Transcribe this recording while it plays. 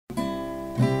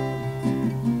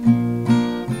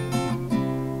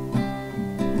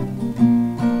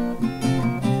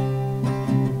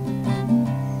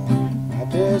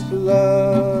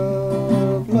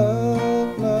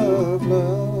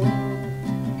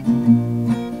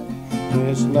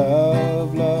just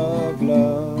love, love,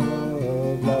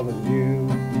 love, loving you.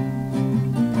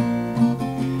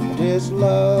 I just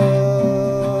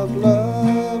love,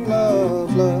 love,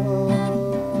 love,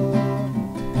 love.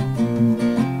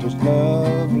 Just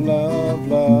love, love,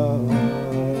 love,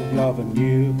 loving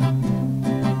you.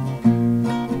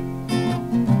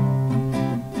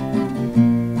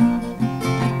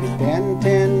 It's been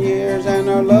 10 years and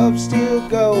our love's still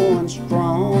going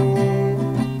strong.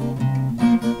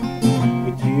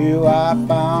 With you I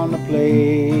found a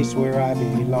place where I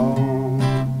belong.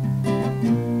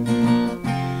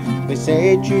 They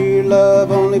say true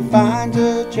love only finds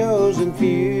a chosen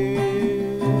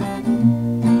few,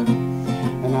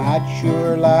 and I'd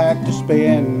sure like to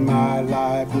spend my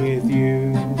life with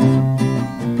you.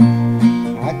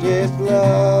 I just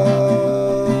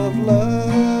love,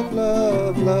 love,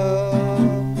 love, love.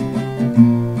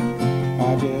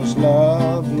 I just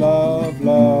love, love,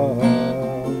 love,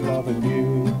 loving you.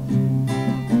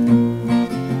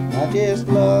 I just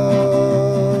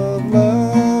love,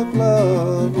 love,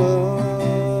 love, love.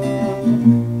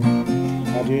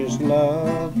 I just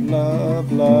love,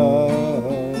 love,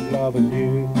 love, loving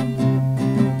you.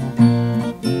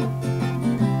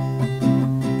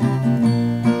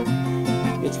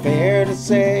 It's fair to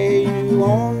say you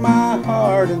own my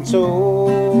heart and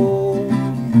soul,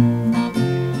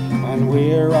 and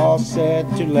we're all set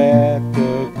to let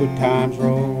the good times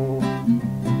roll.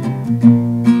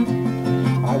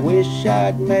 I wish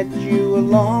I'd met you a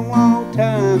long, long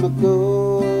time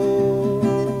ago,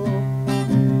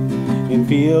 in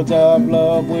fields of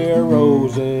love where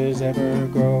roses ever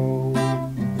grow.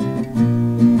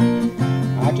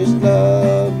 I just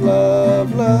love,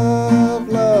 love, love,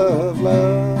 love,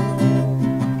 love.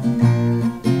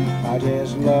 I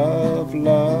just love,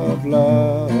 love,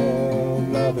 love,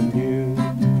 loving you.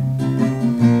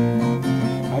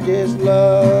 I just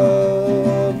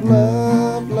love,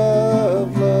 love,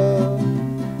 love, love.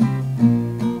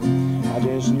 I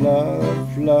just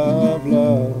love, love,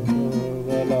 love,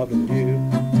 loving you.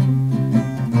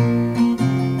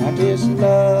 I just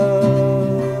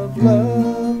love,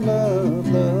 love, love,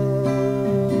 love.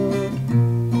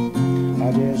 I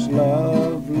just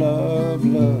love, love,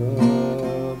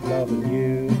 love, loving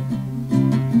you.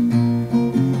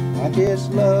 I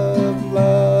just love,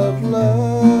 love,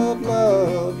 love,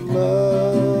 love,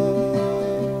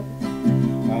 love.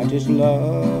 I just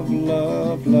love.